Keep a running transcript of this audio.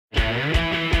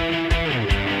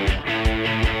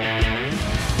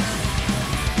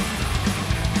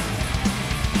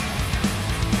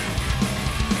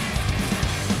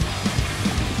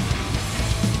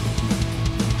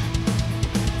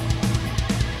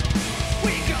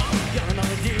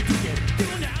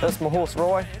This is my horse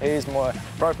Roy. He's my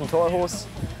broken toy horse.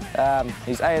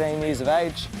 He's 18 years of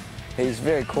age. He's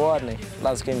very quiet and he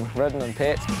loves getting ridden and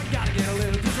pet.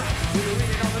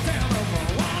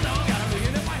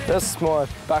 This is my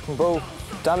bucking bull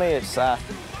dummy. It's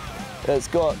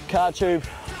got car tube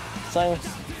things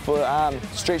for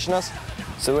stretchiness.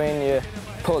 So when you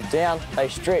pull it down, they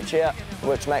stretch out,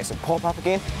 which makes it pop up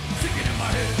again.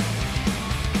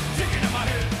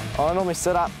 I normally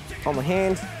sit up on my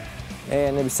hand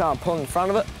and there'll be someone pulling in front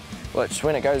of it, which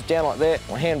when it goes down like that,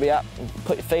 my hand will be up and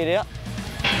put your feet out.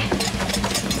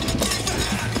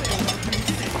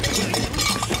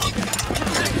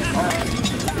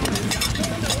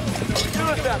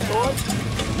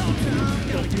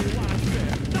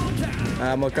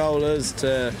 My goal is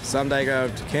to someday go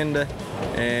over to Canada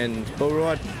and bull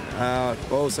ride.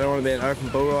 Also, I want to be an open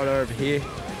bull rider over here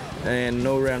and an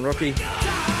all-round rookie.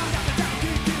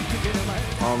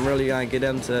 I'm really going to get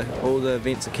into all the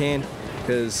events I can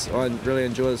because I really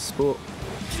enjoy the sport.